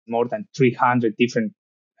more than 300 different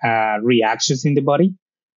reactions in the body.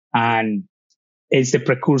 And it's the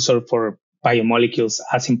precursor for biomolecules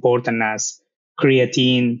as important as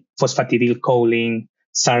creatine, phosphatidylcholine,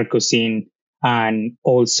 sarcosine, and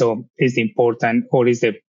also is the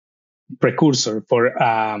precursor for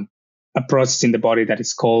a process in the body that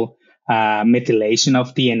is called methylation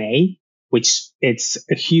of DNA, which it's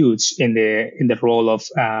huge in the role of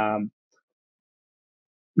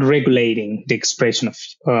regulating the expression of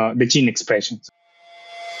the gene expression.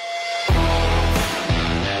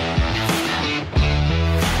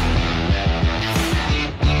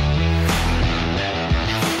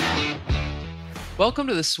 Welcome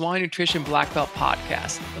to the Swine Nutrition Blackbelt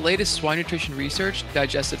Podcast, the latest swine nutrition research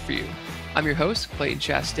digested for you. I'm your host, Clayton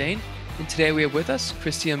Chastain, and today we have with us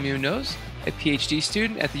Cristhiam Muñoz, a PhD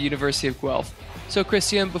student at the University of Guelph. So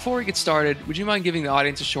Cristhiam, before we get started, would you mind giving the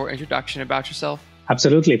audience a short introduction about yourself?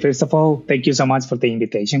 Absolutely. First of all, thank you so much for the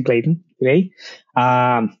invitation, Clayton, today.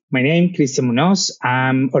 My name is Cristhiam Muñoz.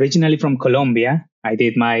 I'm originally from Colombia. I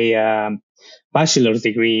did my bachelor's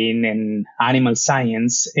degree in animal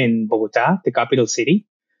science in Bogota, the capital city.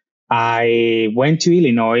 I went to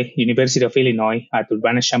Illinois, University of Illinois at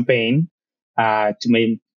Urbana-Champaign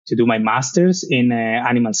to do my master's in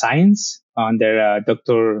animal science under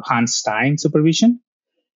Dr. Hans Stein supervision.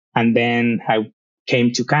 And then I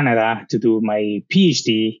came to Canada to do my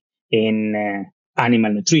PhD in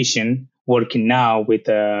animal nutrition, working now with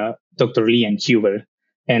Dr. Liam Huber,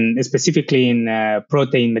 and specifically in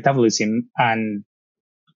protein metabolism, and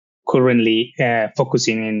currently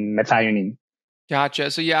focusing in methionine.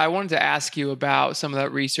 Gotcha. So I wanted to ask you about some of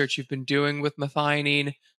that research you've been doing with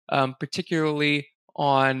methionine, particularly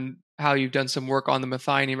on how you've done some work on the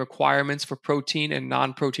methionine requirements for protein and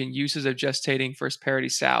non-protein uses of gestating first parity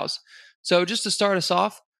sows. So just to start us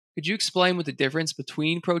off, could you explain what the difference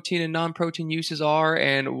between protein and non-protein uses are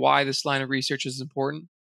and why this line of research is important?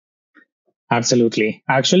 Absolutely.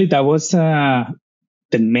 Actually, that was the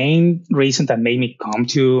main reason that made me come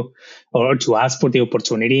to ask for the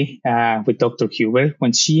opportunity with Dr. Huber.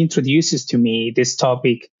 When she introduces to me this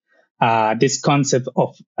topic, this concept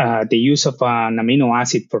of the use of an amino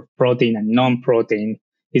acid for protein and non-protein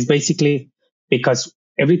is basically because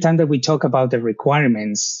every time that we talk about the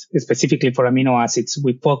requirements, specifically for amino acids,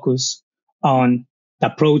 we focus on the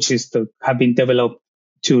approaches that have been developed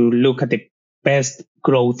to look at the best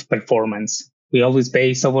growth performance. We always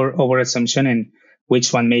base our assumption in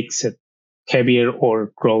which one makes it heavier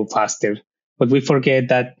or grow faster. But we forget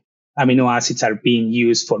that amino acids are being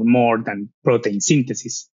used for more than protein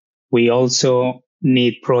synthesis. We also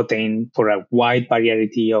need protein for a wide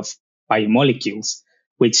variety of biomolecules,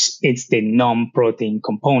 which is the non-protein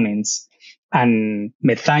components. And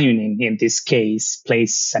methionine, in this case,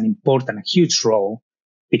 plays an important, a huge role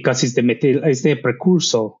because it's the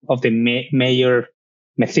precursor of the major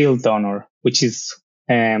methyl donor, which is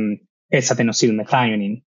S-adenosyl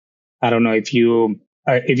methionine. I don't know if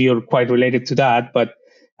you're quite related to that, but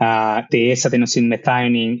the S-adenosyl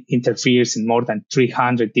methionine interferes in more than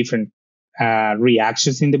 300 different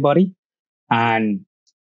reactions in the body, and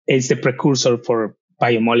it's the precursor for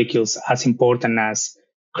biomolecules as important as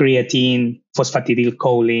creatine,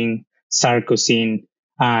 phosphatidylcholine, sarcosine,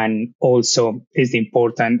 and also is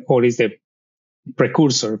the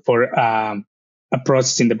precursor for a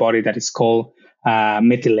process in the body that is called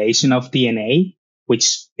methylation of DNA,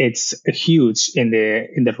 which it's huge in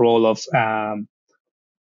the role of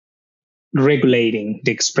regulating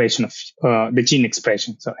the expression of the gene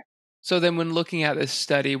expression. Sorry. So then when looking at this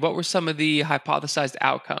study, what were some of the hypothesized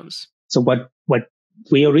outcomes? So what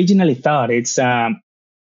we originally thought it's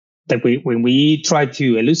that when we try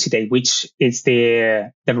to elucidate which is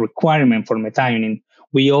the requirement for methionine,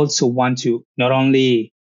 we also want to not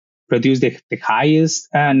only produce the highest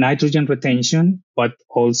nitrogen retention, but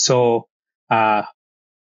also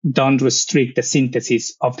don't restrict the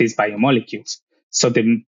synthesis of these biomolecules. So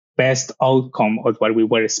the best outcome of what we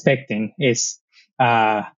were expecting is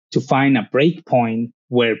to find a break point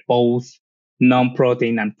where both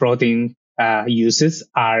non-protein and protein uses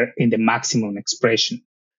are in the maximum expression.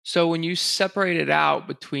 So when you separate it out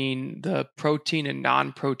between the protein and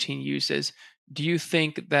non-protein uses, do you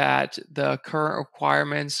think that the current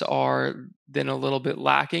requirements are then a little bit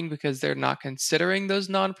lacking because they're not considering those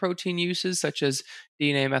non-protein uses, such as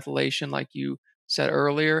DNA methylation, like you said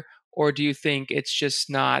earlier? Or do you think it's just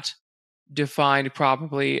not defined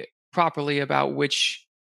properly about which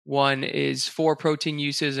one is for protein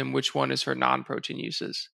uses and which one is for non-protein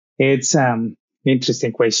uses? It's an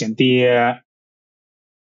interesting question. The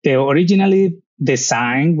originally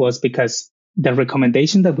design was because the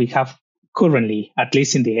recommendation that we have currently, at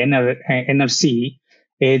least in the NRC,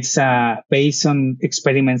 It's based on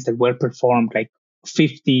experiments that were performed like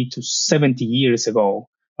 50 to 70 years ago,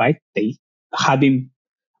 right? They have been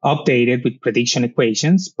updated with prediction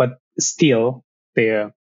equations, but still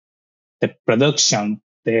the production,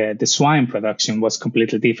 the swine production was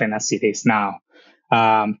completely different as it is now.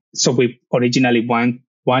 So we originally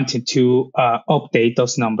wanted to update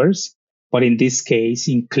those numbers, but in this case,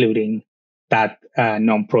 including that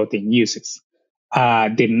non-protein uses.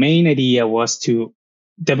 The main idea was to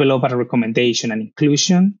develop a recommendation and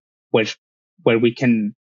inclusion where we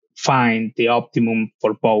can find the optimum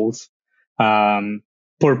for both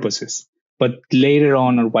purposes. But later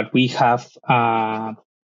on, or what we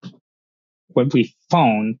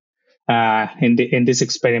found in this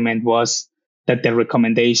experiment was that the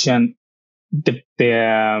recommendation, the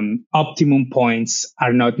optimum points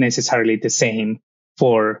are not necessarily the same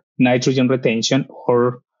for nitrogen retention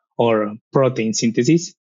or protein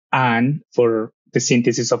synthesis and for the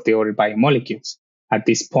synthesis of the other biomolecules. At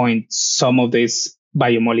this point, some of these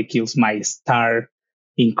biomolecules might start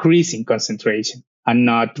increasing concentration and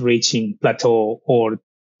not reaching plateau or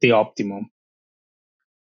the optimum.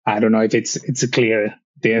 I don't know if it's clear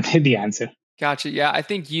the answer. Gotcha. Yeah, I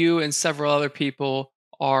think you and several other people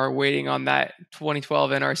are waiting on that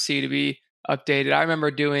 2012 NRC to be updated. I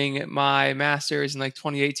remember doing my master's in like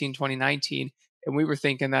 2018, 2019, and we were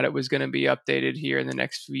thinking that it was going to be updated here in the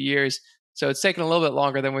next few years. So it's taken a little bit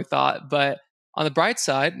longer than we thought. But on the bright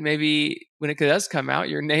side, maybe when it does come out,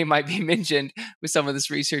 your name might be mentioned with some of this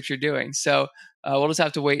research you're doing. So we'll just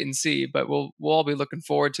have to wait and see. But we'll all be looking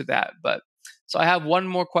forward to that. But so I have one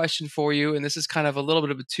more question for you, and this is kind of a little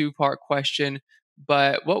bit of a two-part question.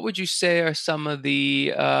 But what would you say are some of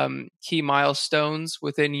the key milestones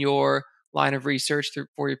within your line of research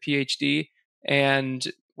for your PhD? And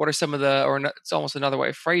what are some of the, or it's almost another way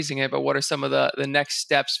of phrasing it, but what are some of the next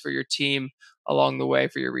steps for your team along the way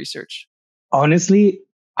for your research? Honestly,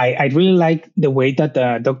 I really like the way that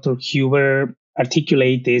Dr. Huber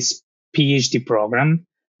articulate this PhD program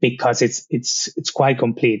because it's quite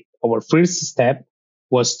complete. Our first step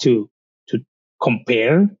was to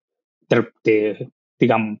compare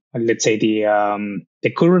let's say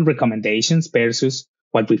the current recommendations versus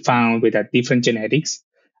what we found with different genetics,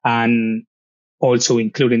 and also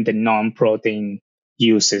including the non-protein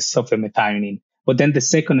uses of the methionine. But then the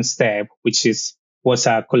second step, which was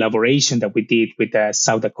a collaboration that we did with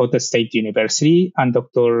South Dakota State University and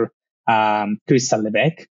Dr. Crystal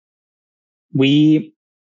Lebec, we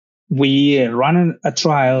ran a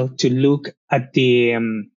trial to look at the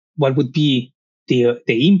what would be the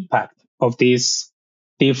impact of this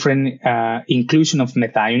different inclusion of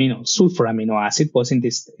methionine or sulfur amino acid was in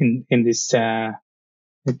this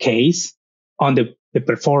case on the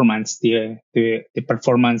performance, the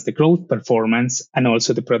performance, the growth performance, and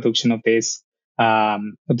also the production of this of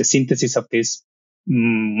the synthesis of these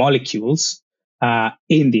molecules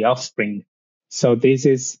in the offspring. So this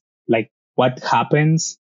is like what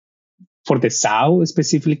happens for the sow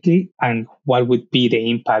specifically, and what would be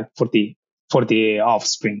the impact for the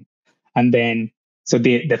offspring. And then, so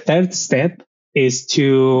the third step is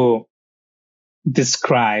to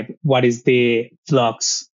describe what is the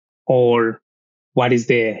flux or what is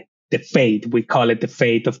the fate. We call it the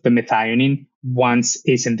fate of the methionine once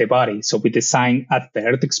it's in the body. So we design a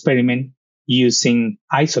third experiment using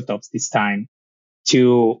isotopes this time.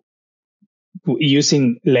 To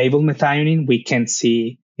using labeled methionine, we can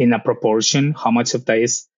see in a proportion how much of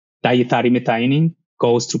this dietary methionine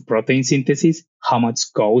goes to protein synthesis, how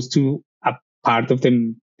much goes to a part of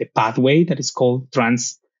the pathway that is called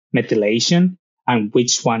transmethylation, and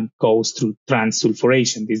which one goes through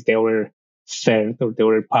transsulfuration. This is our third or the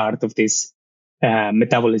other part of this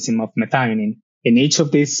metabolism of methionine. In each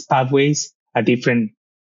of these pathways, a different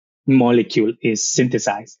molecule is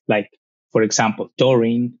synthesized. Like, for example,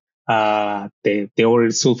 taurine, the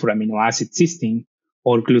oral sulfur amino acid cysteine,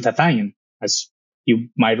 or glutathione, as you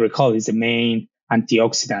might recall, is the main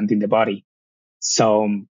antioxidant in the body. So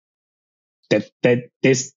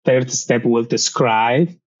this third step will describe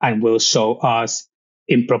and will show us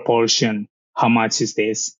in proportion how much is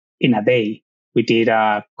this in a day. We did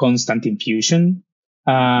a constant infusion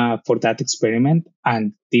for that experiment,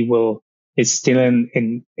 and it's still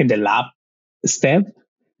in the lab step,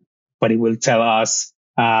 but it will tell us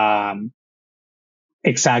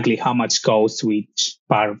exactly how much goes to each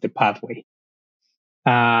part of the pathway.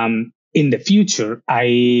 In the future,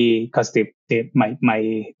 because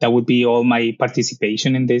that would be all my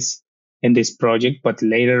participation in this project. But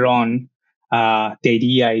later on, the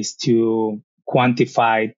idea is to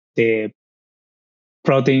quantify the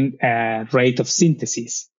protein rate of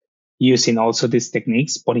synthesis using also these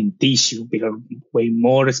techniques, but in tissue, they are way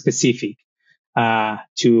more specific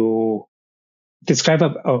to describe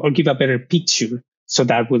or give a better picture. So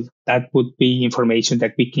that would be information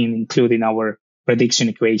that we can include in our prediction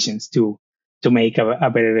equations to make a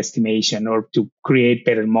better estimation or to create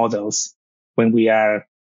better models when we are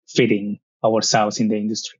fitting ourselves in the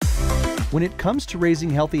industry. When it comes to raising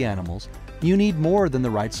healthy animals, you need more than the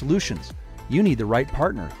right solutions. You need the right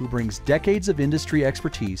partner who brings decades of industry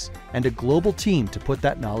expertise and a global team to put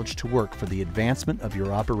that knowledge to work for the advancement of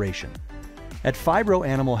your operation. At Phibro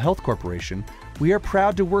Animal Health Corporation, we are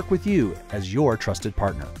proud to work with you as your trusted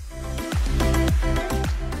partner.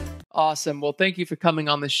 Awesome. Well, thank you for coming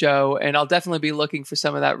on the show. And I'll definitely be looking for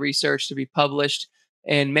some of that research to be published.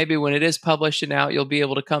 And maybe when it is published and out, you'll be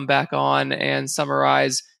able to come back on and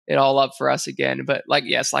summarize it all up for us again. But like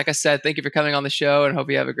I said, thank you for coming on the show and hope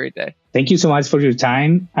you have a great day. Thank you so much for your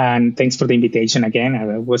time. And thanks for the invitation again.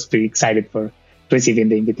 I was pretty excited for receiving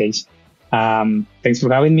the invitation. Thanks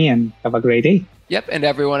for having me and have a great day. Yep. And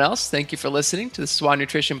everyone else, thank you for listening to the Swine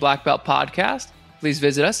Nutrition Blackbelt Podcast. Please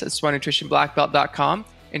visit us at swinenutritionblackbelt.com.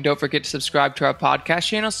 And don't forget to subscribe to our podcast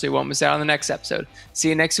channel so you won't miss out on the next episode. See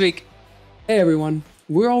you next week. Hey, everyone.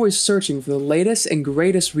 We're always searching for the latest and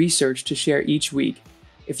greatest research to share each week.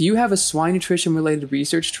 If you have a swine nutrition-related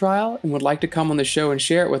research trial and would like to come on the show and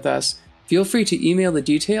share it with us, feel free to email the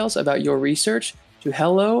details about your research to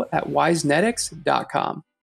hello@wisenetics.com.